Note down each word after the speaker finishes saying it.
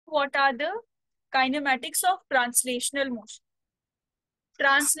what are the kinematics of translational motion.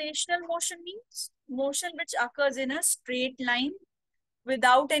 Translational motion means motion which occurs in a straight line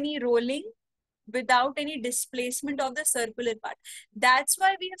without any rolling, without any displacement of the circular part. That's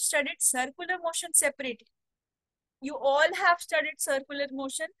why we have studied circular motion separately. You all have studied circular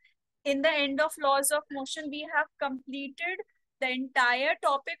motion. In the end of laws of motion, we have completed the entire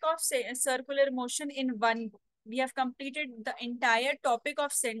topic of circular motion in one book. We have completed the entire topic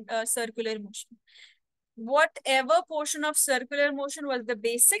of circular motion. Whatever portion of circular motion was the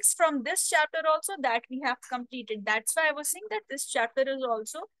basics from this chapter also, that we have completed. That's why I was saying that this chapter is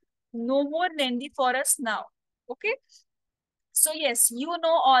also no more lengthy for us now. Okay. So yes, you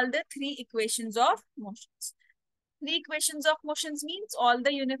know all the three equations of motions. Three equations of motions means all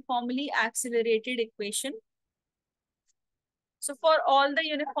the uniformly accelerated equation. So for all the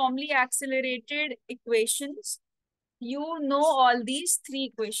uniformly accelerated equations, you know all these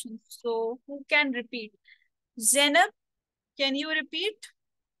three equations. So who can repeat? Zainab, can you repeat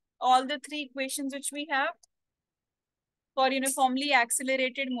all the three equations which we have for uniformly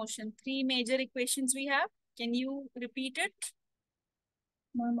accelerated motion? Three major equations we have. Can you repeat it?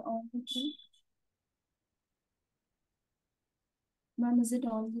 Ma'am, all the three. Ma'am, is it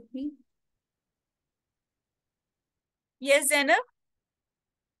all the three? Yes, Zainab.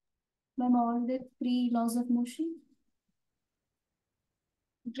 Ma'am, all the three laws of motion.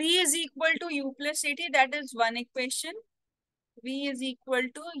 V is equal to U plus AT. That is one equation. V is equal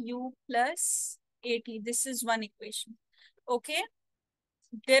to U plus AT. This is one equation. Okay.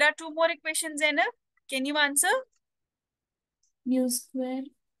 There are two more equations, Zainab. Can you answer? U square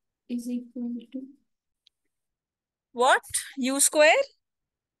is equal to What? U square?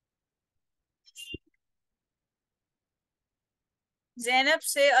 Zainab,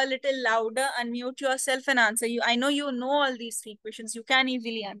 say a little louder, unmute yourself and answer. I know you know all these three equations. You can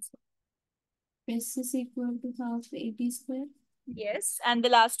easily answer. S is equal to half AT square. Yes. And the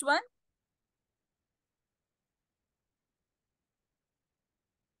last one?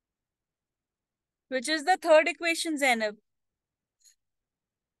 Which is the third equation, Zainab?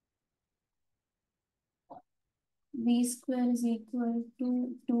 V square is equal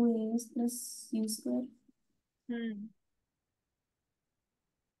to 2AS plus U square.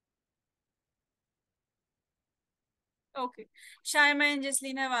 Okay. Shaima and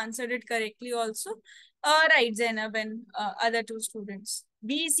Jaslina have answered it correctly also. Right, Zainab and other two students.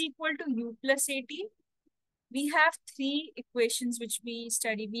 V is equal to U plus AT. We have three equations which we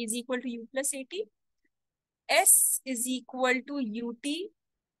study. V is equal to U plus AT. S is equal to UT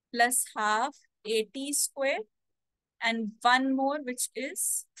plus half AT square. And one more which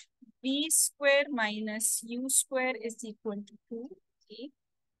is V square minus U square is equal to 2AX.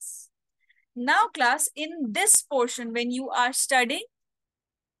 Now class, in this portion when you are studying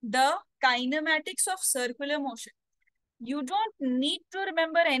the kinematics of circular motion, you don't need to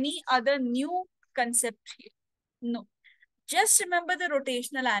remember any other new concept here. No. Just remember the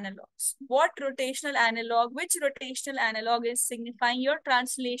rotational analogs. What rotational analog, which rotational analog is signifying your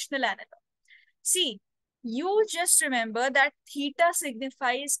translational analog? See, you just remember that theta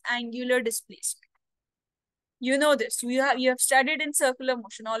signifies angular displacement. You know this. You have studied in circular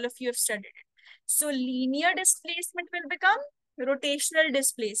motion. All of you have studied it. So linear displacement will become rotational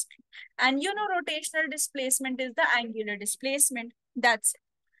displacement. And you know rotational displacement is the angular displacement. That's it.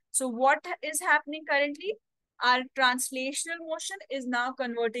 So what is happening currently? Our translational motion is now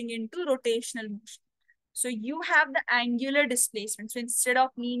converting into rotational motion. So you have the angular displacement. So instead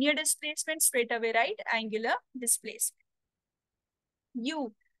of linear displacement, straight away write angular displacement.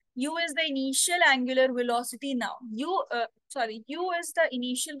 U is the initial angular velocity now. U is the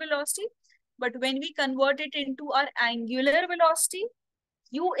initial velocity. But when we convert it into our angular velocity,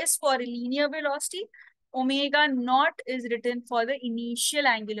 U is for linear velocity. Omega naught is written for the initial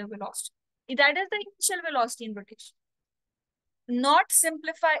angular velocity. That is the initial velocity in rotation. Naught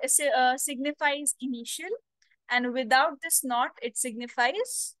signifies initial, and without this naught, it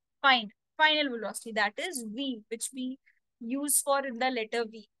signifies final velocity. That is V, which we use for the letter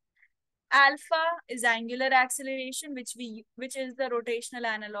V. Alpha is angular acceleration, which is the rotational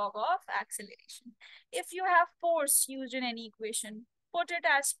analog of acceleration. If you have force used in any equation, put it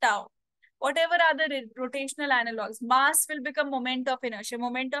as tau. Whatever other rotational analogs, mass will become moment of inertia.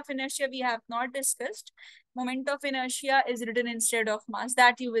 Moment of inertia we have not discussed. Moment of inertia is written instead of mass,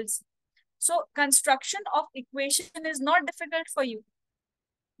 that you will see. So construction of equation is not difficult for you.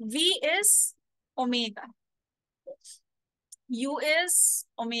 V is omega. U is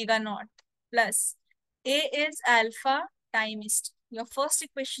omega naught plus A is alpha times T. Your first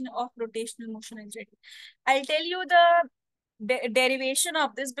equation of rotational motion is ready. I'll tell you the derivation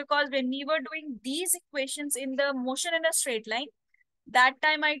of this, because when we were doing these equations in the motion in a straight line, that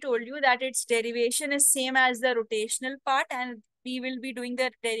time I told you that its derivation is same as the rotational part, and we will be doing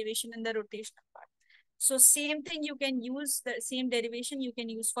the derivation in the rotational part. So same thing, you can use the same derivation you can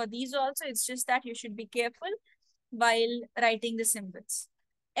use for these also. It's just that you should be careful while writing the symbols.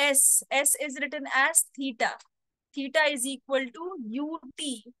 S is written as theta. Theta is equal to ut.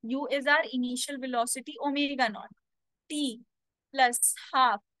 U is our initial velocity, omega naught. T plus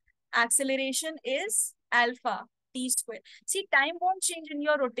half. Acceleration is alpha t square. See, time won't change in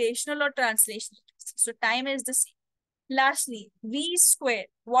your rotational or translational. So time is the same. Lastly, v square.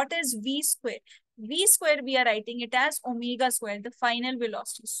 What is v square? V square, we are writing it as omega square, the final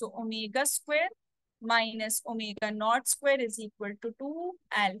velocity. So omega square minus omega naught square is equal to 2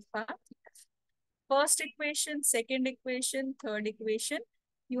 alpha. First equation, second equation, third equation.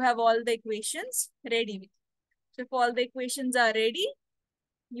 You have all the equations ready. So if all the equations are ready,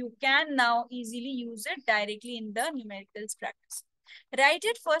 you can now easily use it directly in the numericals practice. Write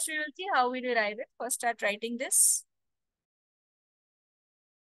it first. We will see how we derive it. First, start writing this.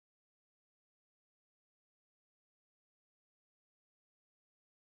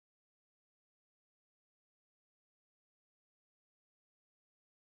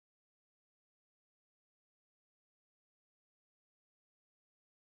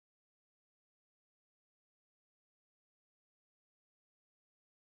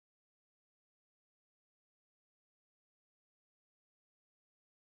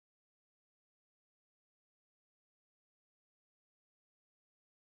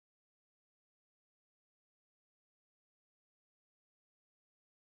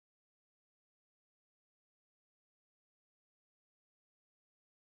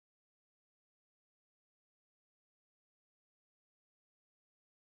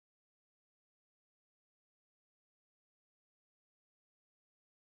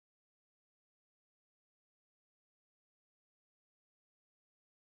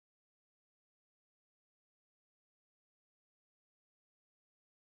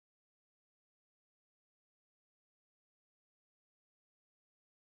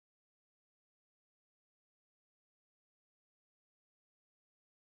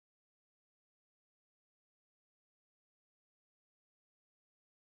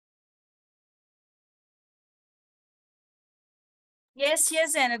 Yes,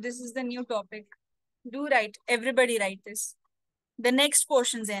 Zainab, this is the new topic. Do write. Everybody write this. The next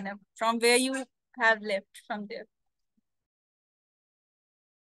portion, Zainab, from where you have left from there.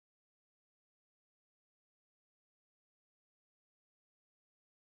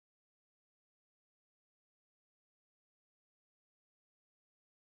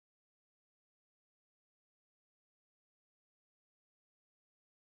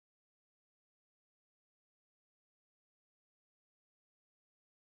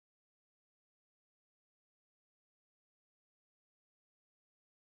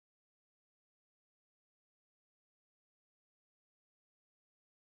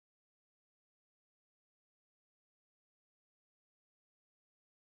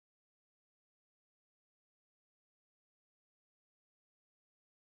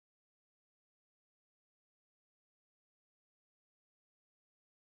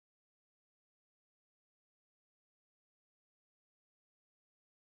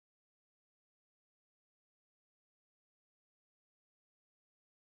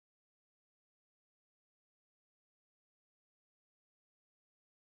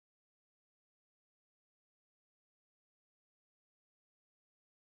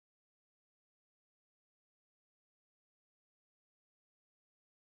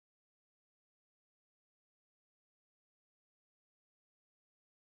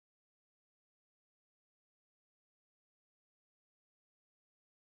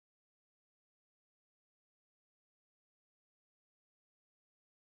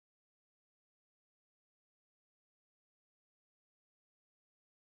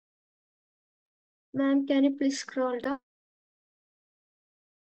 Ma'am, can you please scroll down?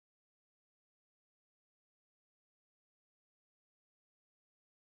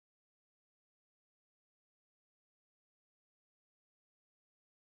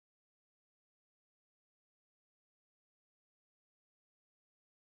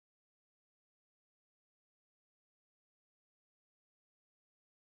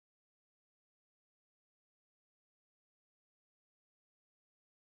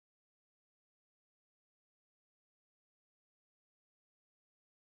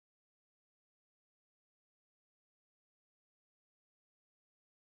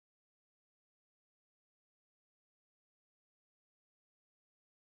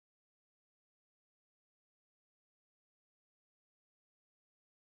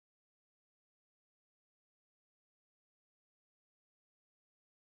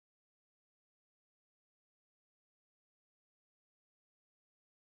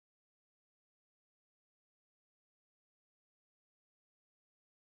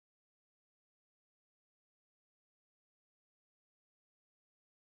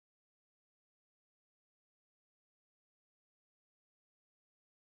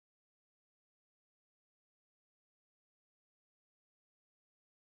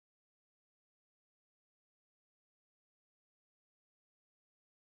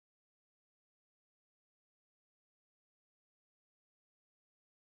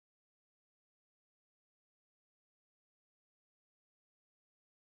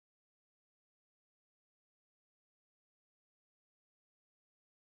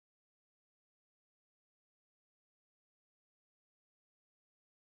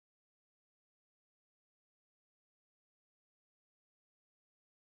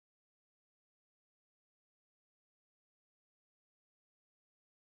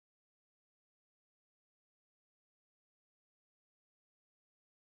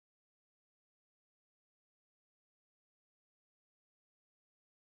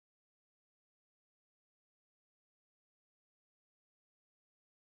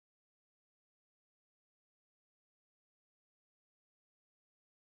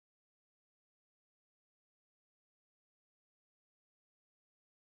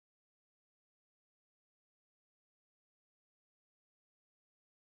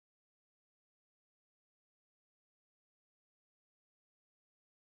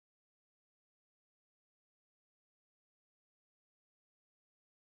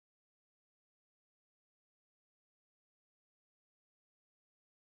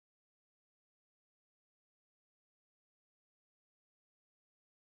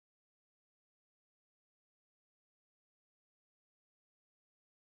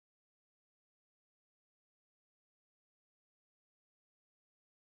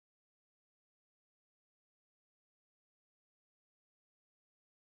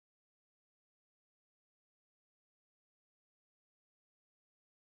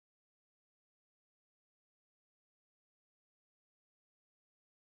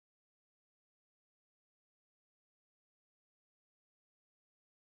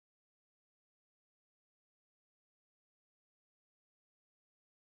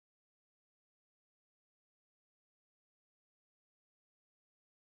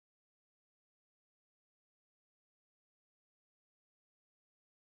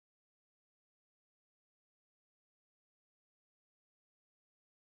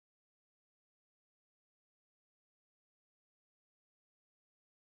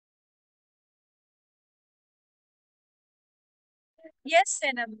 Yes,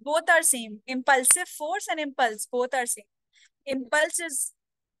 Senna, both are same. Impulsive force and impulse, both are same. Impulse is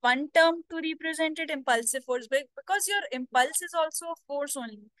one term to represent it, impulsive force, because your impulse is also a force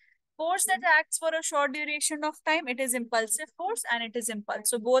only. Force that acts for a short duration of time, it is impulsive force and it is impulse.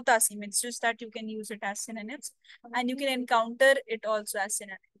 So both are same. It's just that you can use it as synonyms and you can encounter it also as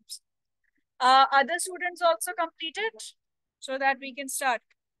synonyms. Other students also completed so that we can start.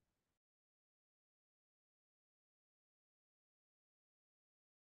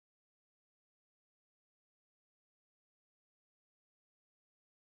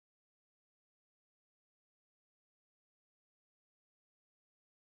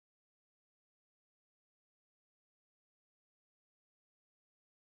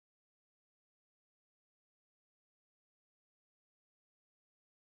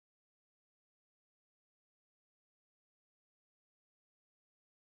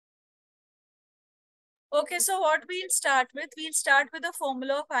 Okay, so what we'll start with? We'll start with the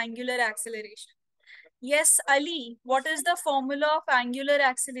formula of angular acceleration. Yes, Ali, what is the formula of angular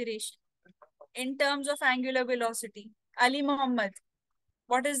acceleration in terms of angular velocity? Ali Muhammad,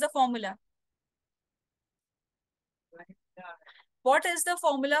 what is the formula? What is the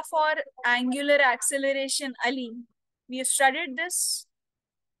formula for angular acceleration, Ali? We have studied this.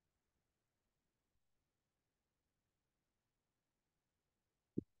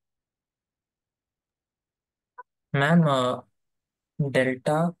 Ma'am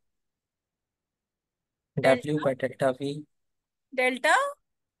delta W Delta, by delta V delta,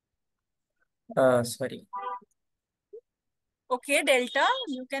 sorry okay, delta,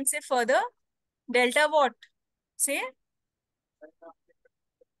 you can say further. Delta what? Say,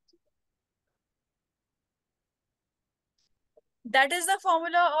 that is the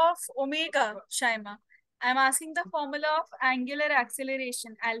formula of omega, Shaima. I'm asking the formula of angular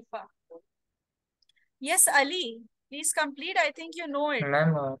acceleration, alpha. Yes, Ali, please complete. I think you know it.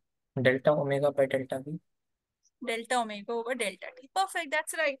 Ma'am delta omega by delta V. Delta omega over delta t. Perfect,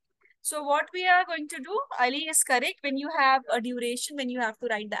 that's right. So what we are going to do, Ali is correct. When you have a duration, when you have to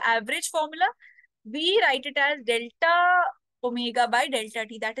write the average formula, we write it as delta omega by delta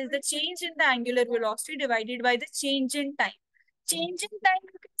t. That is the change in the angular velocity divided by the change in time. Change in time,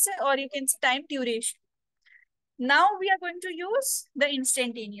 you can say, or you can say time duration. Now we are going to use the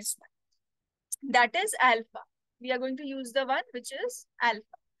instantaneous one. That is alpha. We are going to use the one which is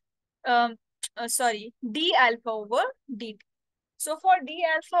alpha. Sorry, d alpha over dt. So for d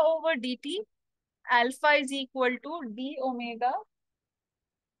alpha over dt, alpha is equal to d omega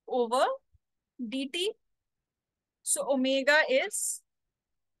over dt. So omega is,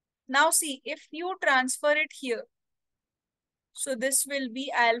 now see, if you transfer it here, so this will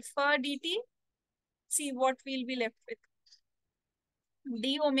be alpha dt. See what we'll be left with.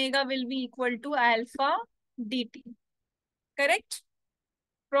 D omega will be equal to alpha dt. Correct?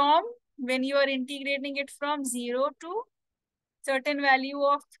 From when you are integrating it from 0 to certain value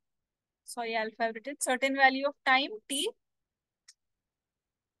of, sorry, alpha I've written, certain value of time t,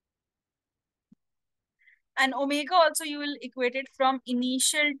 and omega also you will equate it from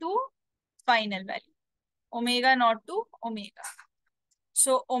initial to final value, omega not to omega.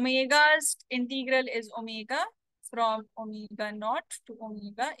 So omega's integral is omega from omega naught to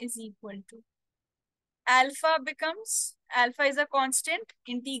omega is equal to alpha becomes, alpha is a constant,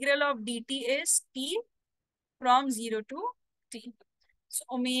 integral of dt is t from 0 to t. So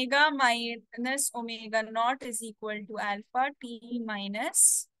omega minus omega naught is equal to alpha t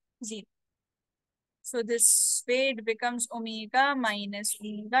minus 0. So this way it becomes omega minus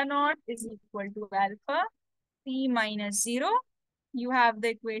omega naught is equal to alpha t minus 0. You have the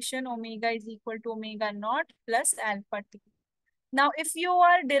equation omega is equal to omega naught plus alpha t. Now, if you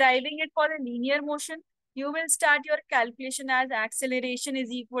are deriving it for a linear motion, you will start your calculation as acceleration is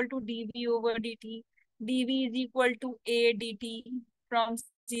equal to dv over dt. dv is equal to a dt from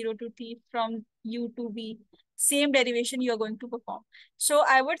 0 to t, from u to v. Same derivation you are going to perform. So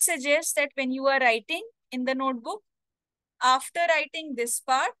I would suggest that when you are writing in the notebook, after writing this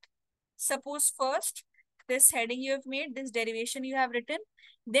part, suppose first this heading you have made, this derivation you have written,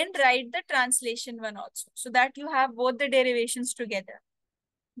 then write the translation one also, so that you have both the derivations together.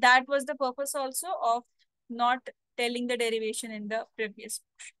 That was the purpose also of not telling the derivation in the previous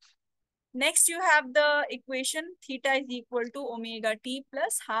portion. Next, you have the equation theta is equal to omega t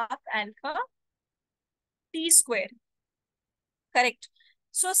plus half alpha t square. Correct.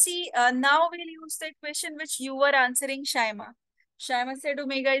 So see, now we'll use the equation which you were answering, Shaima. Shaima said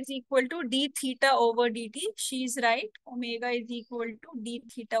omega is equal to d theta over dt. She is right. Omega is equal to d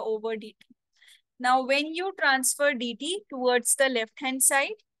theta over dt. Now, when you transfer dt towards the left-hand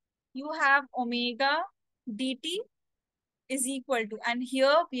side, you have omega dt is equal to, and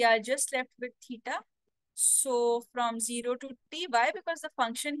here we are just left with theta. So from 0 to t, why? Because the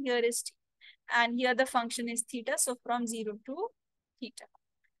function here is t, and here the function is theta. So from 0 to theta.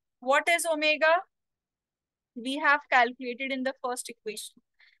 What is omega? We have calculated in the first equation.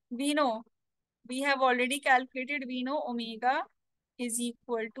 We know, we have already calculated, we know omega is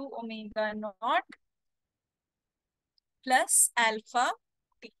equal to omega naught plus alpha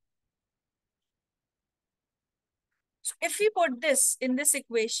t. So if we put this in this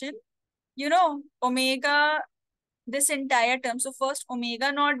equation, you know, omega, this entire term. So first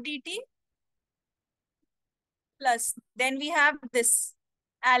omega naught dt plus, then we have this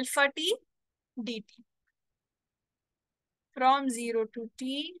alpha t dt. From 0 to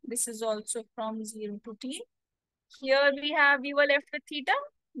t, this is also from 0 to t. Here we were left with theta,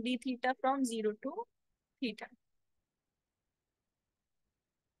 d theta from 0 to theta.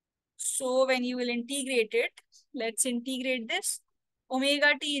 So when you will integrate it, let's integrate this.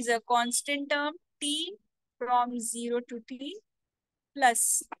 Omega t is a constant term, t from 0 to t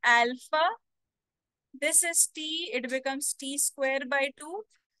plus alpha. This is t, it becomes t square by 2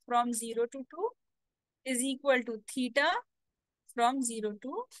 from 0 to 2 is equal to theta from 0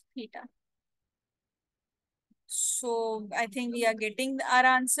 to theta. So I think we are getting our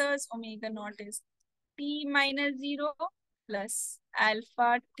answers. Omega naught is t minus 0 plus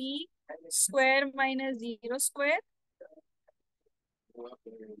alpha t square minus 0 square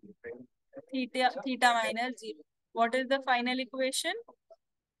theta minus 0. What is the final equation?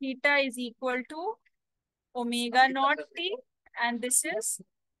 Theta is equal to omega naught t, and this is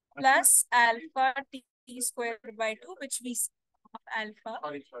plus alpha t square by 2, which we see of alpha.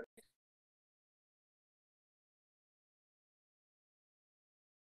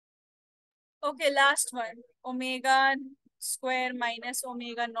 Okay, last one. Omega square minus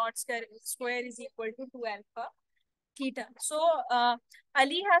omega naught square is equal to 2 alpha theta. So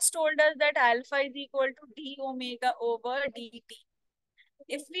Ali has told us that alpha is equal to d omega over dt.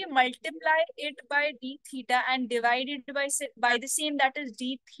 If we multiply it by d theta and divide it by the same, that is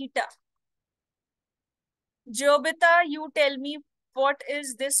d theta. Jobita, you tell me what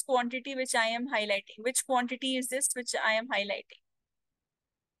is this quantity which I am highlighting? Which quantity is this which I am highlighting?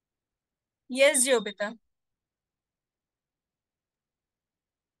 Yes, Jobita.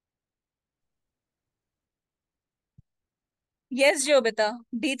 Yes, Jobita.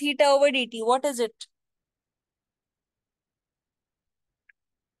 D theta over dt. What is it?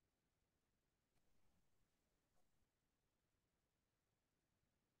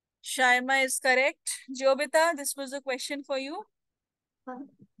 Shaima is correct. Jobita, this was a question for you.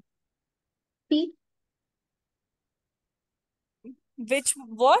 P. Which,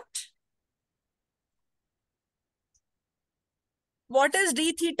 what? What is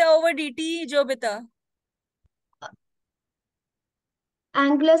d theta over dt, Jobita?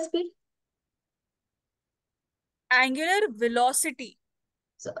 Angular speed. Angular velocity.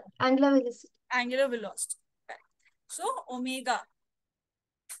 So angular velocity. Angular velocity. Correct. So omega.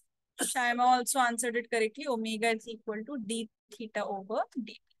 Shaima also answered it correctly. Omega is equal to d theta over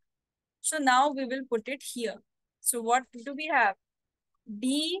dt. So now we will put it here. So what do we have?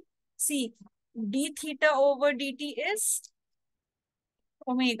 D theta over dt is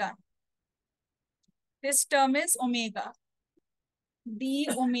omega. This term is omega. D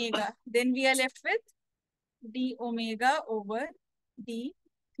omega. Then we are left with d omega over d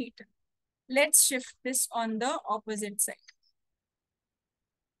theta. Let's shift this on the opposite side.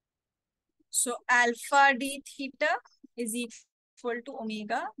 So alpha d theta is equal to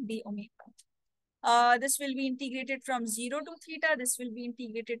omega d omega. This will be integrated from 0 to theta. This will be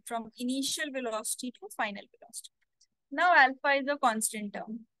integrated from initial velocity to final velocity. Now alpha is a constant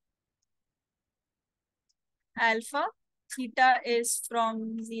term. Alpha, theta is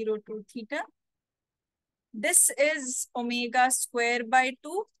from 0 to theta. This is omega square by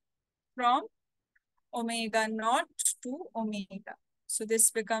 2 from omega naught to omega. So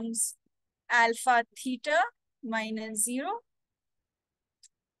this becomes alpha theta minus 0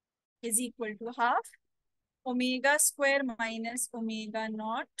 is equal to half omega square minus omega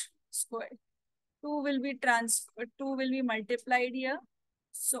naught square. 2 will be multiplied here.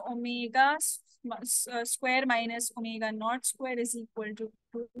 So omega square minus omega naught square is equal to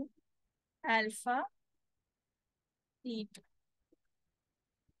 2 alpha theta.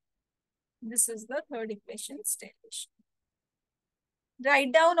 This is the third equation derivation.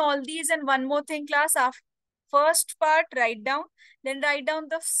 Write down all these, and one more thing, class. After first part, write down. Then write down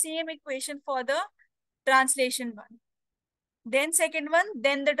the same equation for the translation one. Then second one,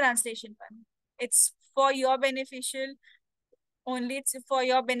 then the translation one. It's for your beneficial only. It's for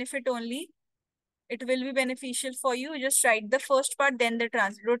your benefit only. It will be beneficial for you. Just write the first part, then the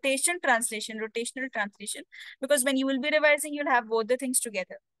rotation, translation, rotational translation. Because when you will be revising, you'll have both the things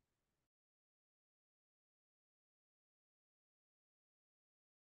together.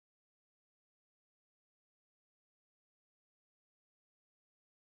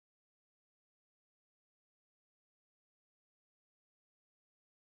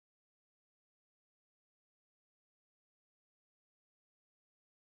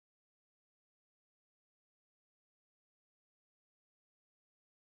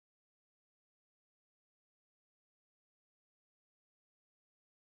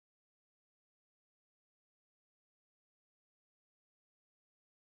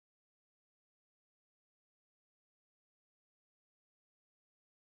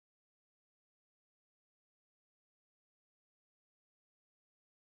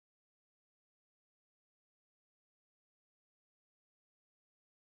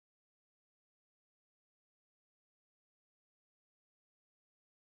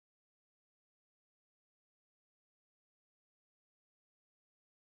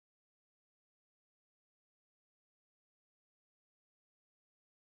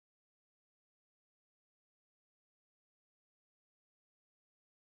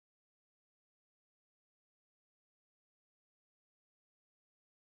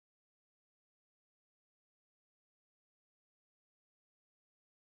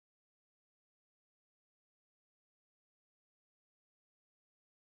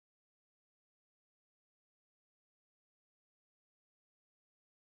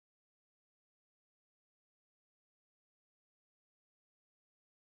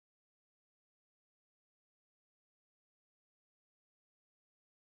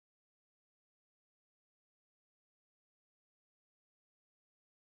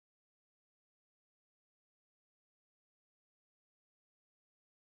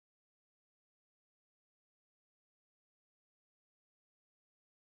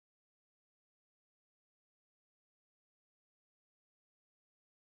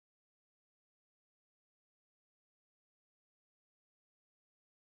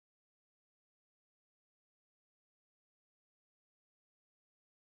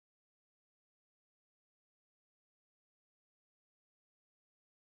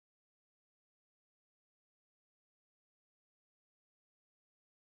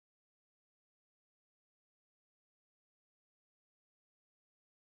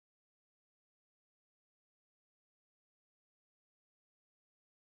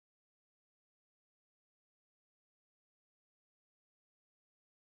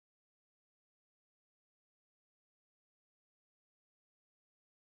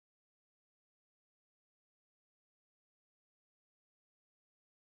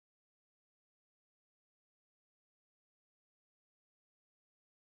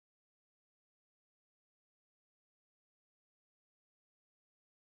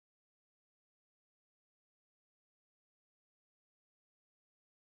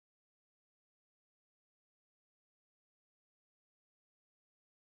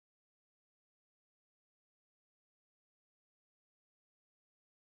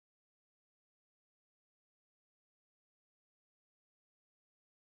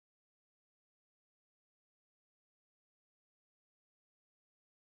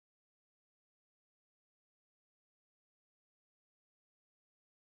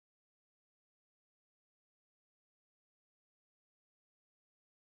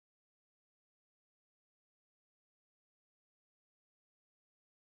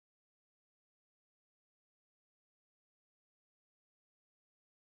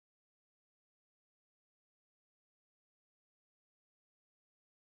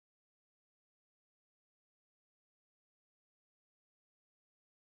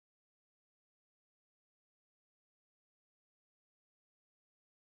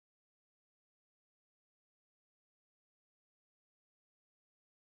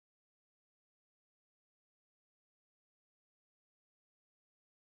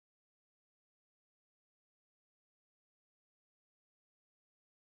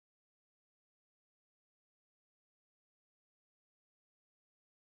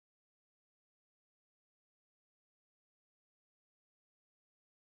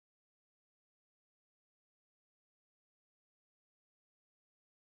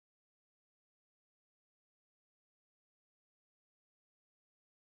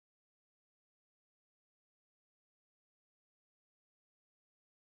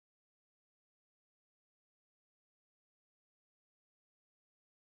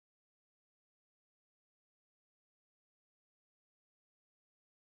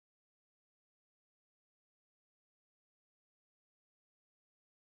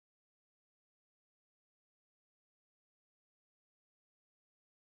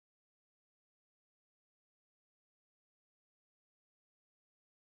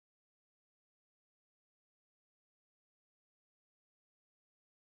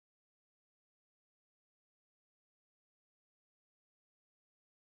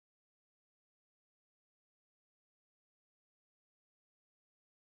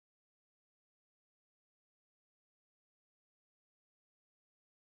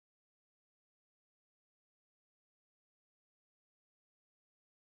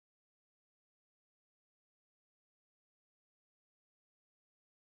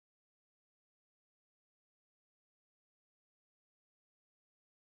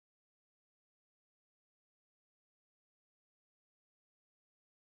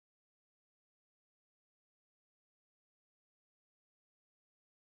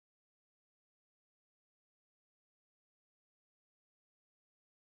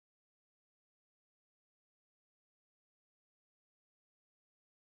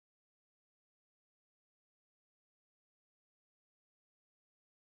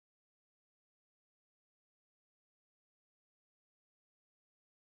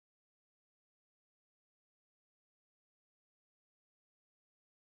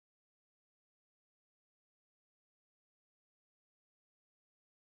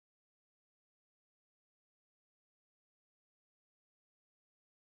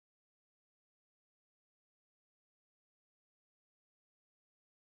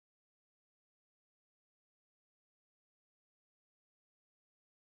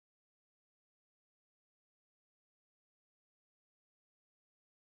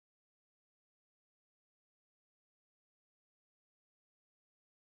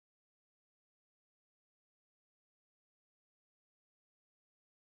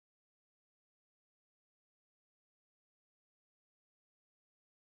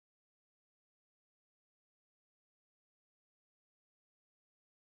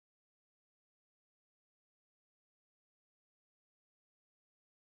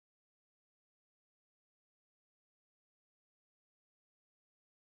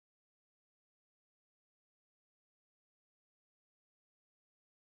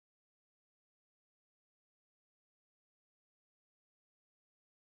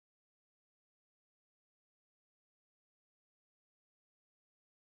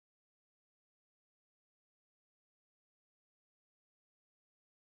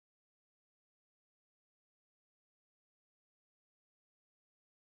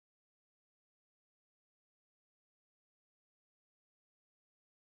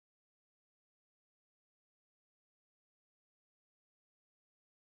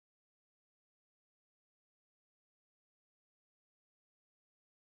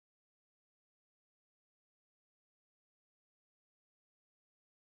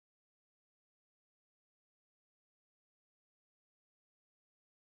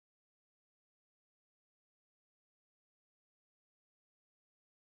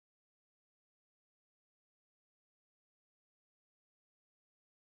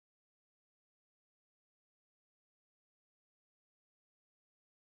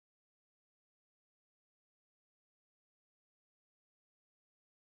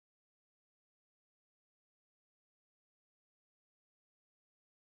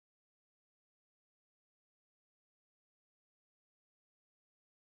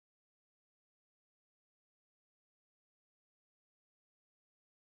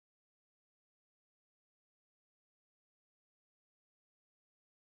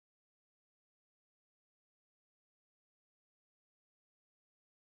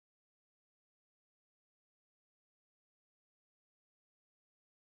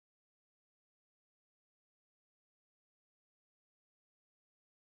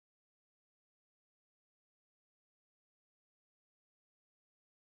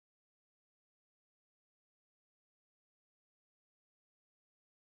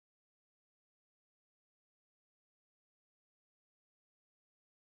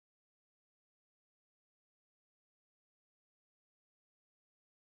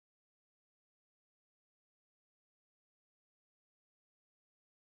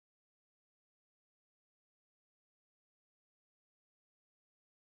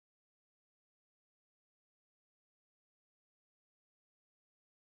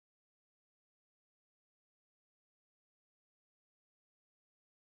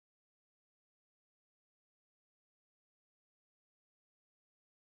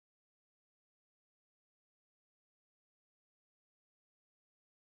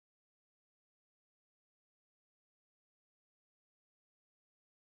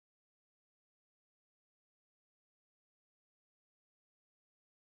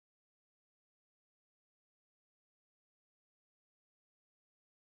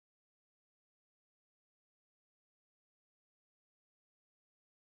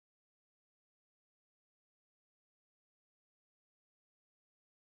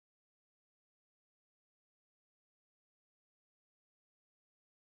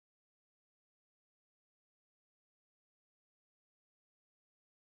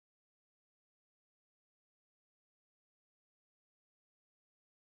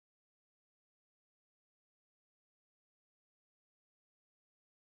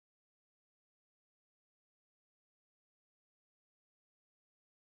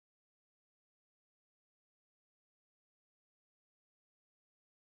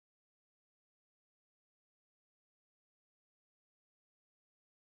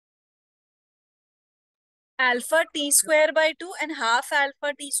 Alpha t square by 2 and half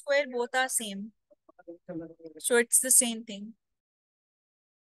alpha t square both are same. So it's the same thing.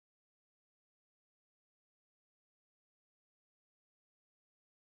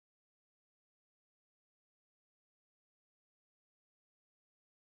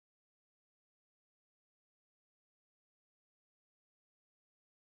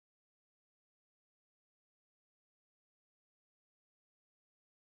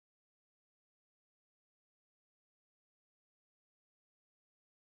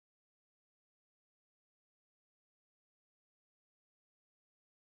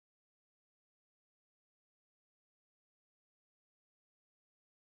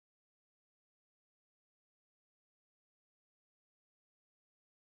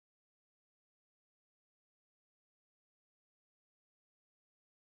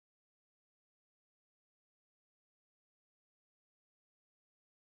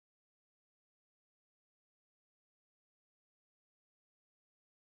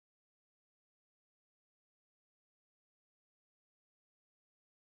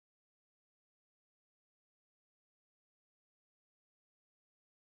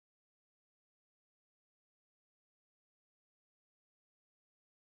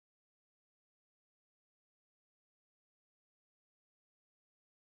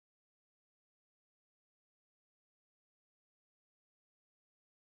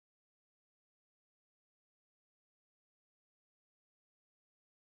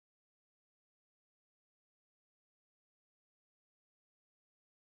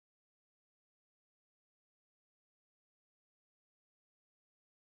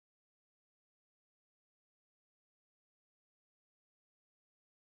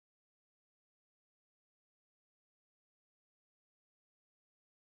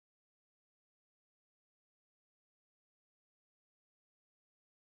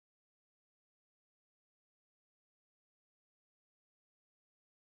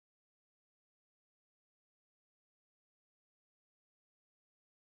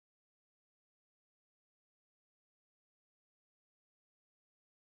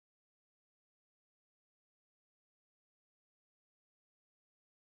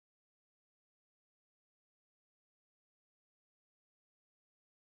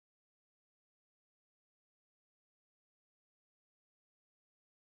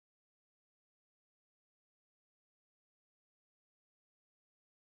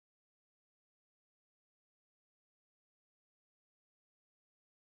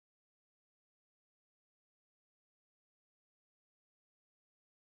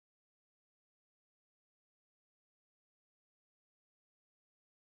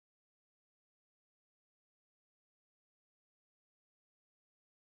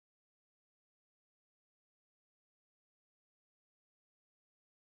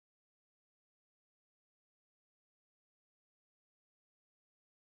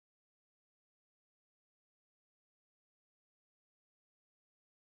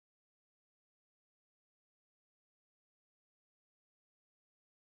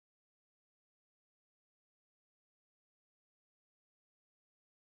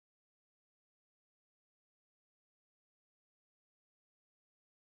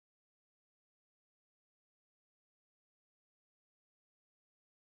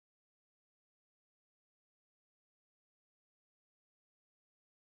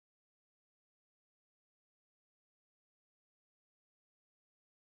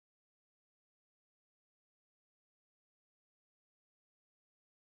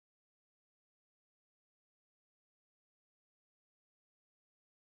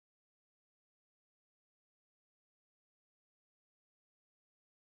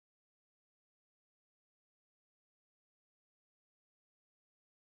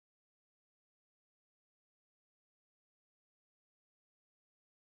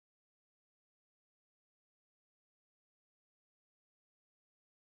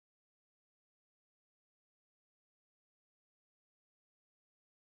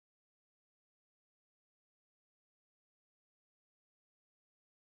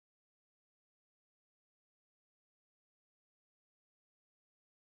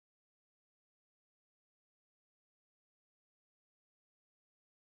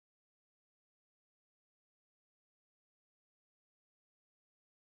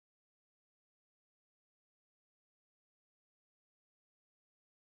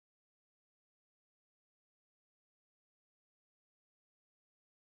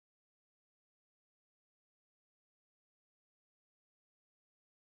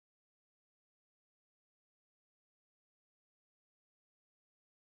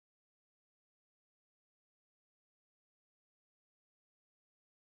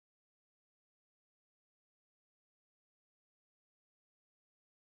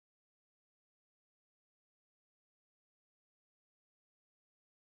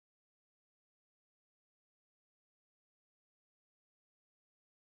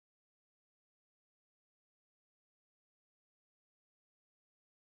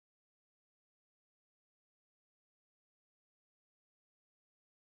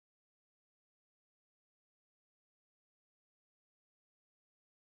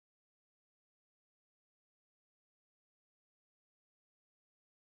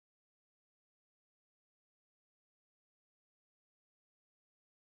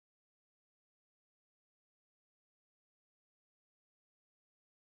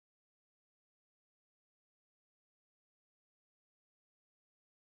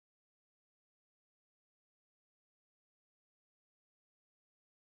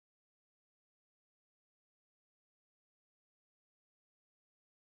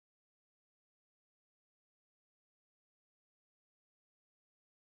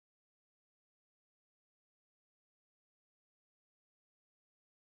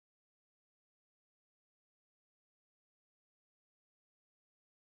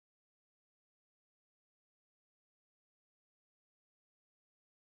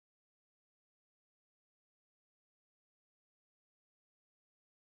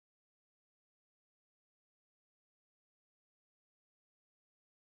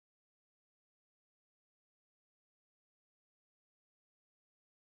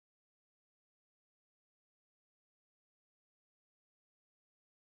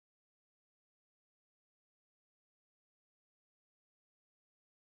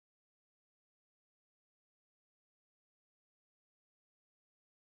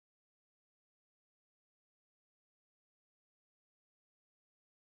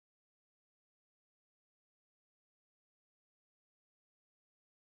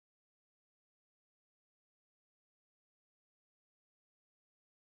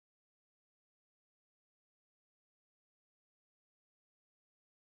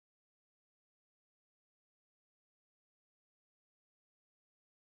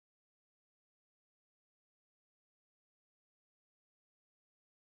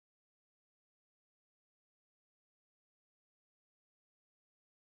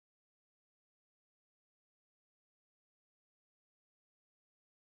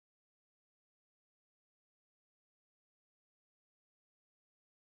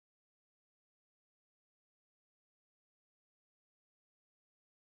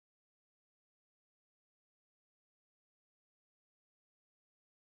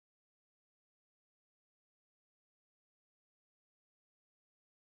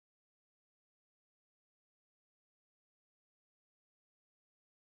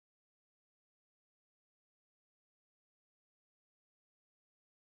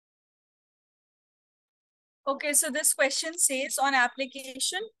 Okay, so this question says on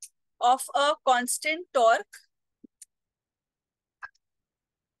application of a constant torque,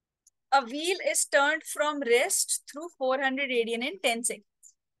 a wheel is turned from rest through 400 radian in 10 seconds.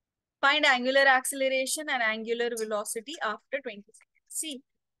 Find angular acceleration and angular velocity after 20 seconds. See,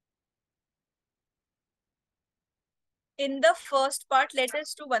 in the first part, let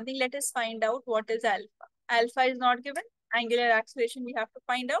us do one thing. Let us find out what is alpha. Alpha is not given. Angular acceleration we have to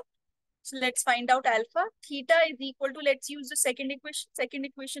find out. So let's find out alpha. Theta is equal to, let's use the second equation. Second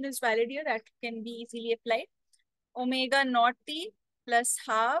equation is valid here. That can be easily applied. Omega naught t plus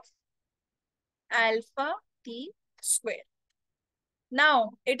half alpha t square.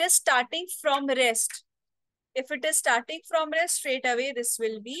 Now, it is starting from rest. If it is starting from rest, straight away, this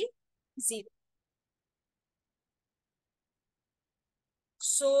will be 0.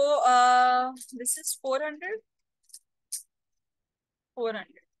 So, this is 400. 400.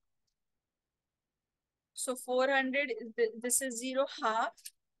 So, 400, this is 0, half.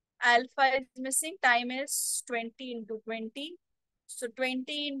 Alpha is missing. Time is 20 into 20. So,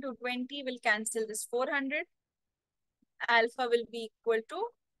 20 into 20 will cancel this 400. Alpha will be equal to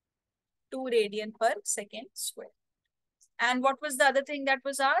 2 radian per second square. And what was the other thing that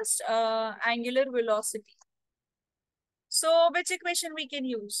was asked? Angular velocity. So which equation we can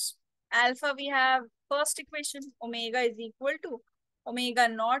use? Alpha, we have first equation, omega is equal to omega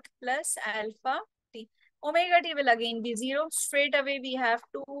naught plus alpha t. Omega t will again be 0. Straight away we have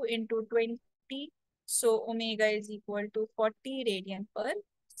 2 into 20. So omega is equal to 40 radian per.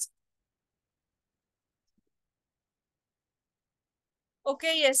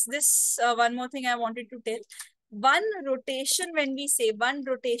 Okay, yes, this one more thing I wanted to tell. One rotation, when we say one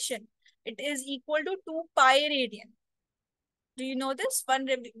rotation, it is equal to 2 pi radian. Do you know this?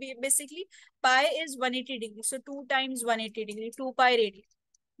 Basically, pi is 180 degrees. So 2 times 180 degree, 2 pi radian.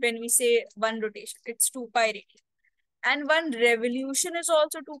 When we say one rotation, it's 2 pi radian. And one revolution is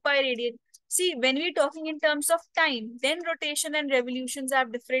also 2 pi radian. See, when we're talking in terms of time, then rotation and revolutions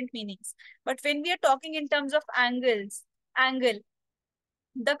have different meanings. But when we are talking in terms of angle,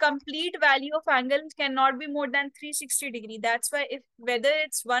 the complete value of angle cannot be more than 360 degree. That's why if whether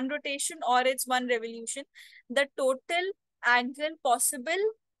it's one rotation or it's one revolution, the total angle possible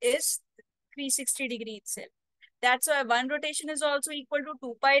is 360 degree itself. That's why one rotation is also equal to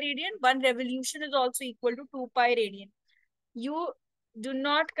 2 pi radian. One revolution is also equal to 2 pi radian. You do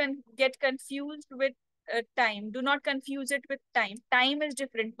not get confused with time. Do not confuse it with time. Time is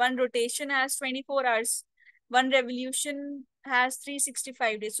different. One rotation has 24 hours. One revolution has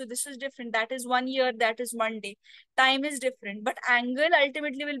 365 days. So this is different. That is 1 year. That is 1 day. Time is different. But angle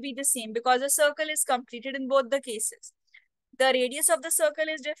ultimately will be the same because a circle is completed in both the cases. The radius of the circle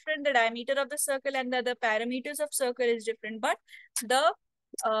is different. The diameter of the circle and the other parameters of circle is different. But the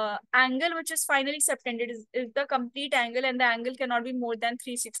angle which is finally subtended is the complete angle, and the angle cannot be more than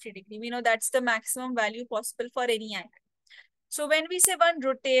 360 degree. We know that's the maximum value possible for any angle. So when we say one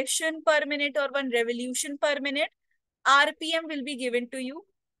rotation per minute or one revolution per minute, RPM will be given to you.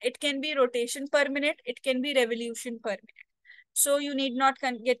 It can be rotation per minute. It can be revolution per minute. So you need not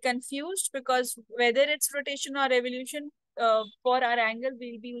get confused, because whether it's rotation or revolution, for our angle,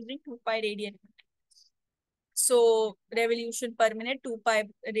 we'll be using 2 pi radian. So revolution per minute, 2 pi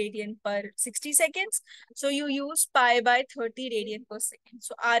radian per 60 seconds. So you use pi by 30 radian per second.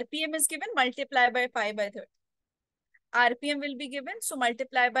 So RPM is given, multiply by pi by 30. RPM will be given, so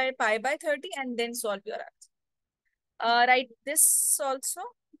multiply by pi by 30 and then solve your answer. Write this also,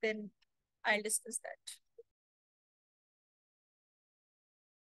 then I'll discuss that.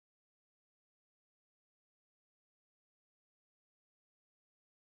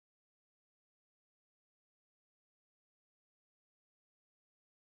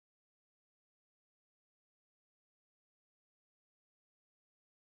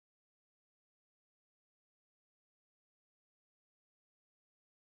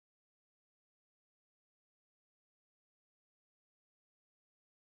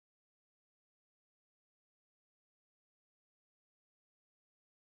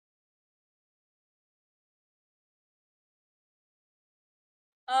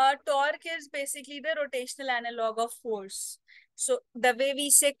 Torque is basically the rotational analog of force. So the way we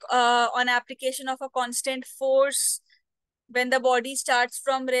say on application of a constant force, when the body starts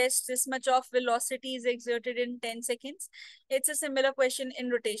from rest, this much of velocity is exerted in 10 seconds. It's a similar question in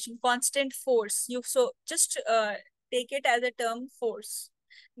rotation. Constant force. So just take it as a term force.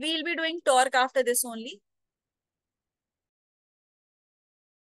 We'll be doing torque after this only.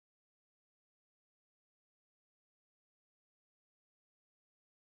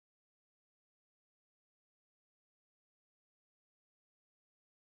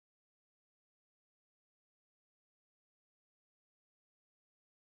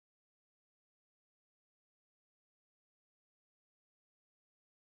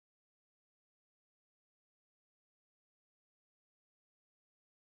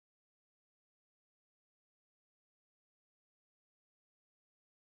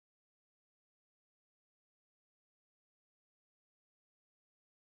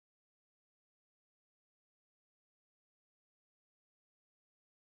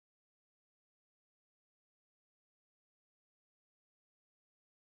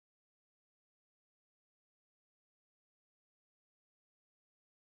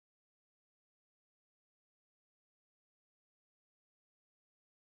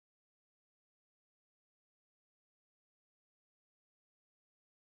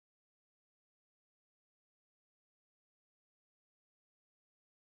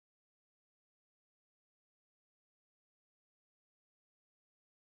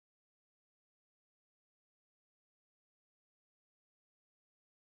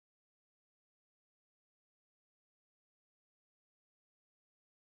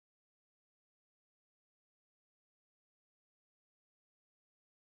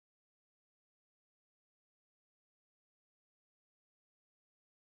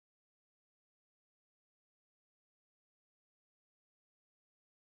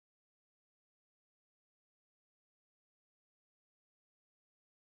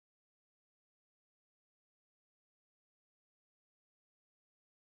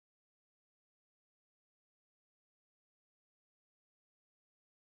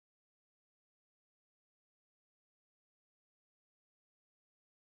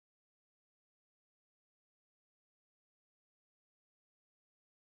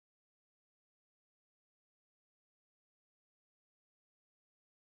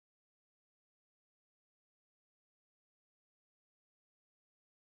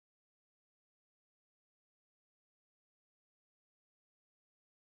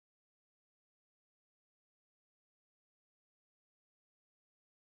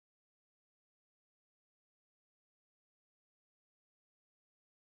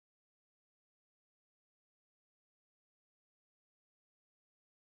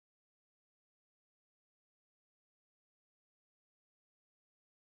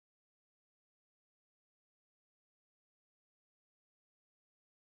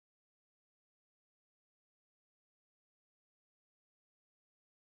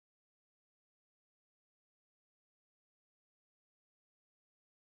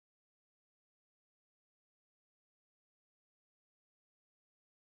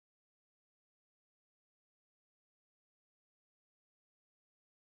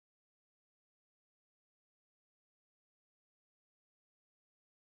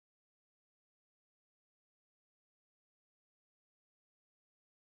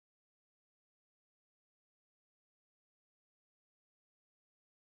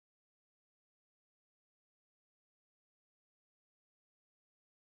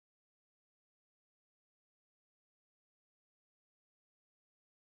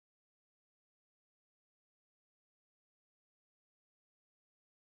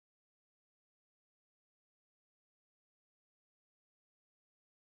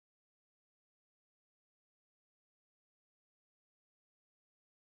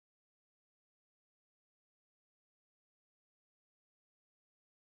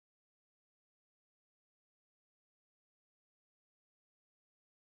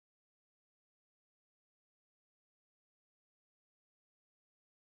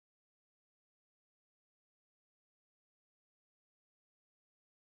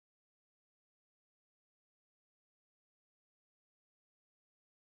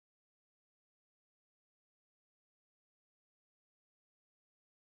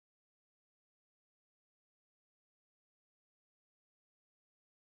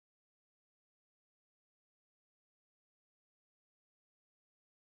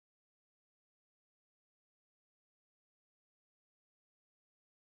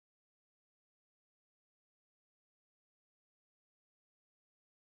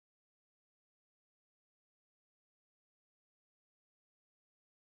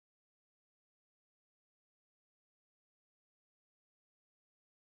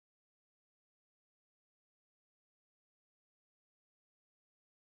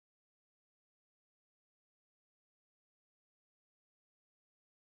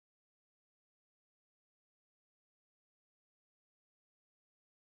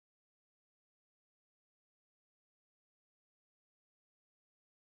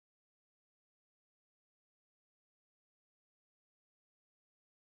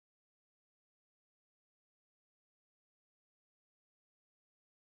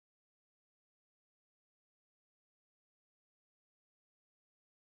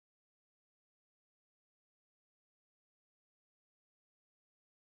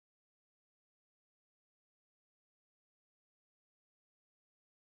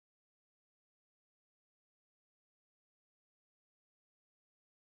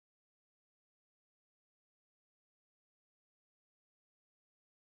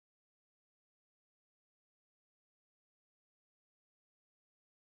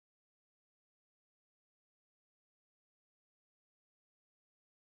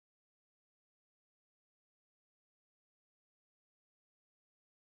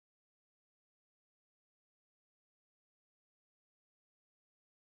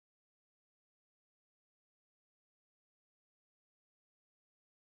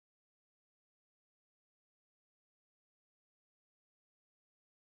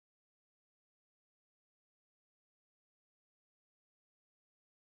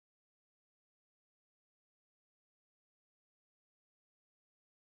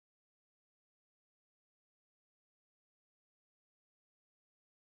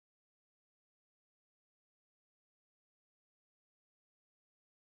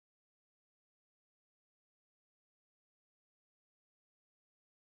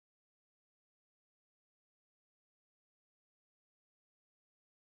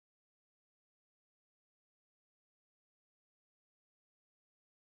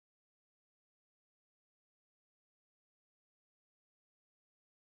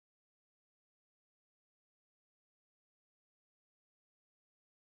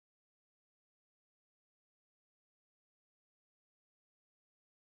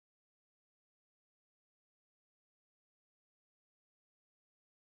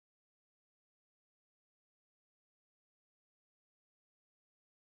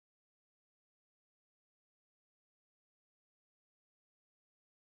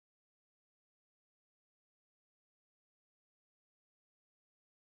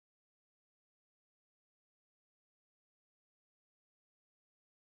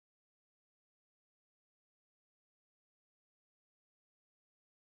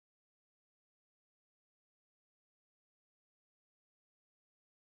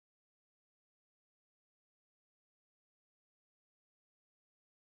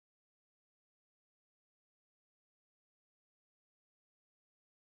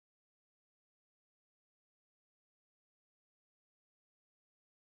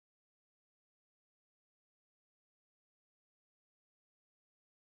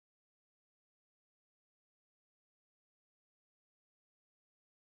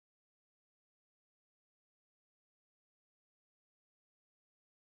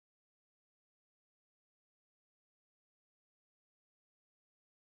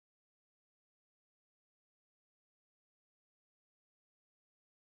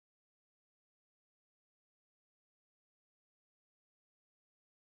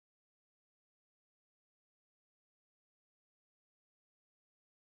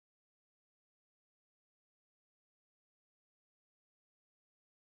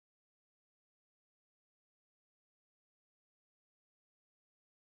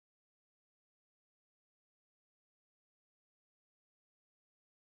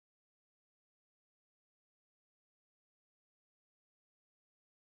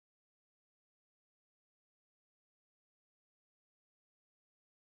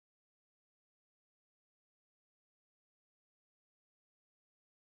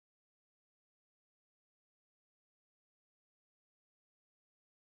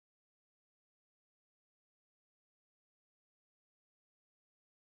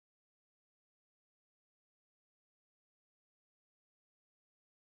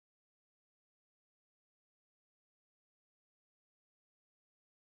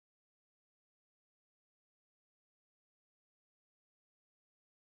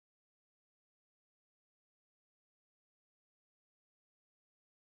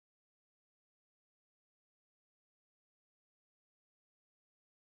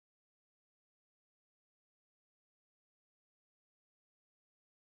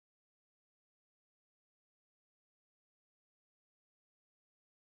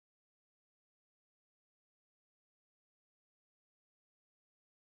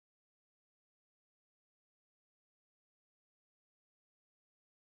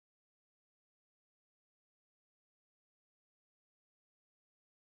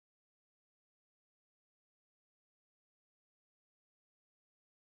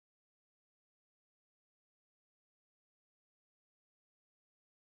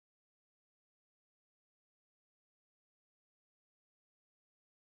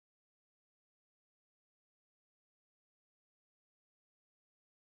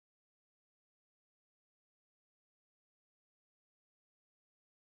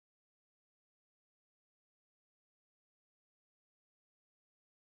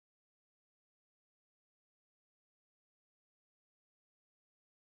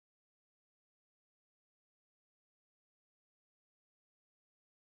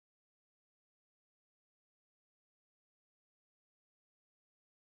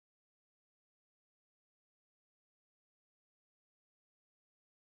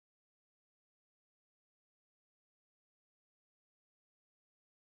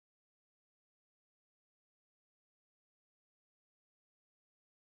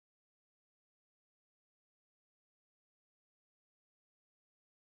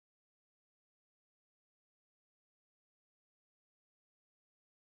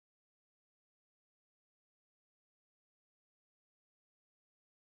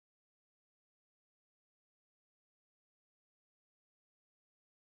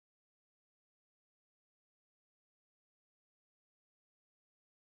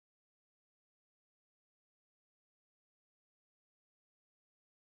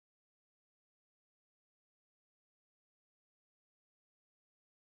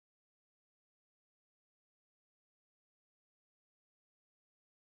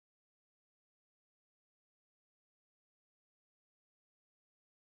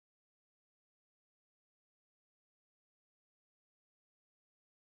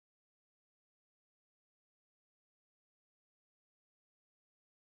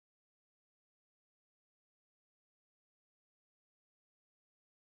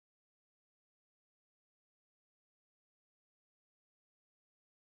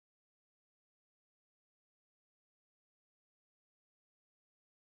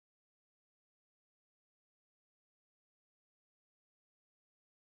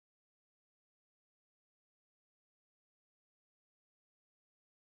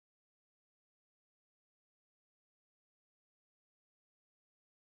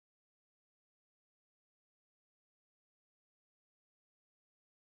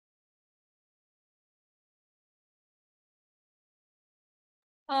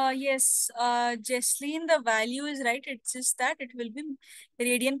 Yes, Jesslyn, the value is right. It's just that it will be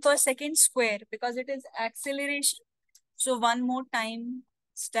radian per second square because it is acceleration. So one more time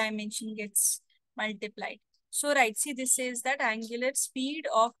dimension gets multiplied. So right, see, this is that angular speed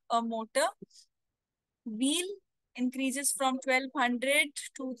of a motor wheel increases from 1200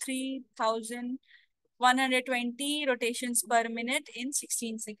 to 3120 rotations per minute in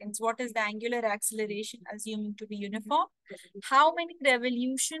 16 seconds. What is the angular acceleration assuming to be uniform? How many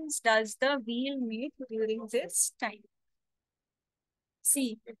revolutions does the wheel make during this time?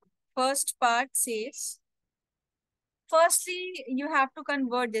 See, first part says, firstly, you have to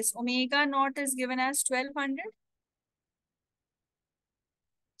convert this. Omega naught is given as 1200.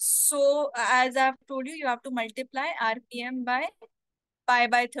 So, as I've told you, you have to multiply RPM by pi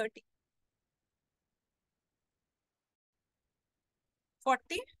by 30.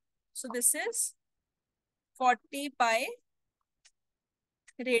 40. So, this is 40 pi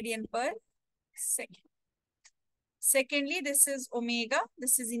radian per second. Secondly, this is omega.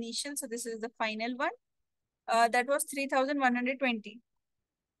 This is initial. So, this is the final one. That was 3120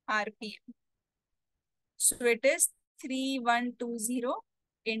 RPM. So, it is 3120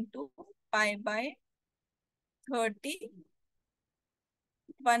 into pi by 30,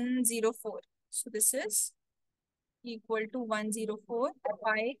 104. So, this is equal to 104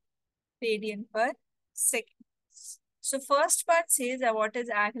 pi radian per second. So first part says what is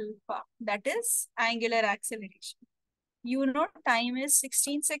alpha, that is angular acceleration. You know time is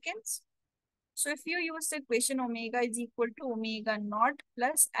 16 seconds. So if you use the equation omega is equal to omega naught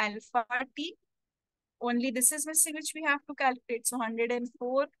plus alpha t, only this is missing which we have to calculate. So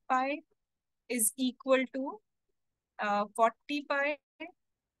 104 pi is equal to 40 pi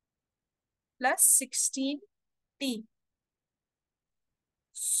plus 16t.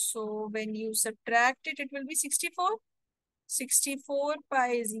 So when you subtract it, it will be 64. 64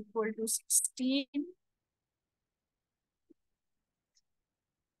 pi is equal to 16.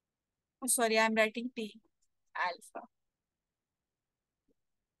 Oh, sorry, I'm writing t, alpha.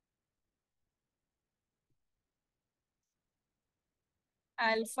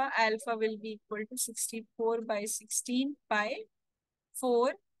 Alpha will be equal to 64 by 16 pi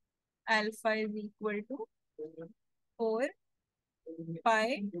 4. Alpha is equal to 4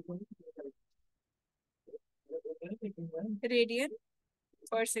 pi radian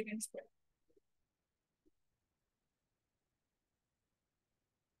per second square.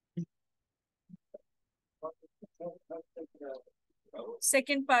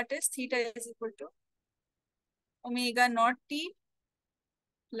 Second part is theta is equal to omega naught t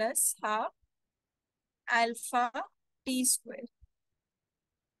plus half alpha t square.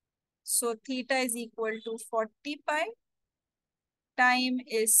 So theta is equal to 40 pi. Time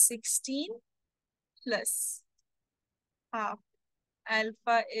is 16 plus half.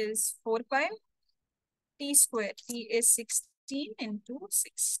 Alpha is 4 pi. T square. T is 16 into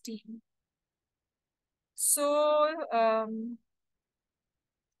 16. So,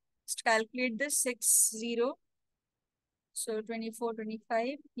 just calculate this 60. So 24,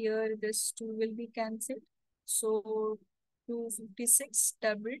 25. Here this 2 will be cancelled. So 256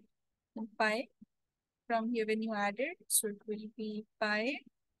 doubled and pi. From here when you add it, so it will be pi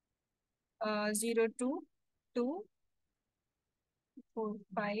 0 to 2, 4,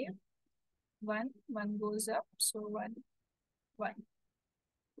 5, 1, 1 goes up. So 1, 1,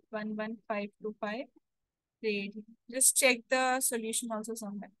 1, 1, 5, 2, 5. Radian. Just check the solution also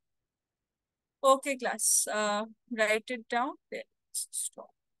somewhere. Okay, class. Write it down. Let's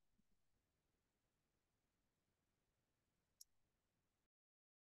stop.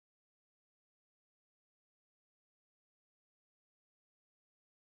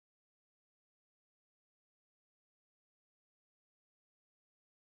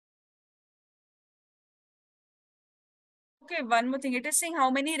 Okay, one more thing. It is saying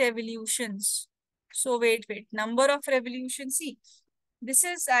how many revolutions. So wait. Number of revolutions. See, this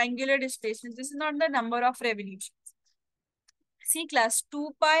is angular displacement. This is not the number of revolutions. See, class,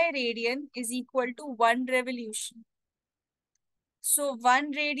 2 pi radian is equal to 1 revolution. So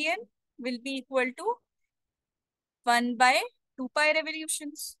 1 radian will be equal to 1 by 2 pi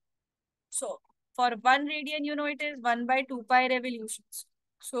revolutions. So for 1 radian, you know it is 1 by 2 pi revolutions.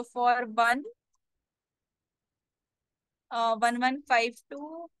 So for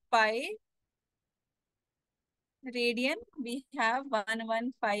 1152 pi radian, we have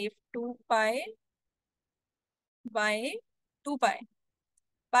 1152 pi by 2 pi.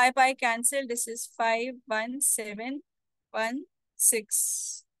 Pi cancel. This is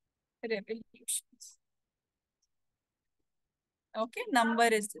 51716 revolutions. Okay, number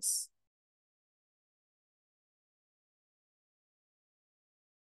is this.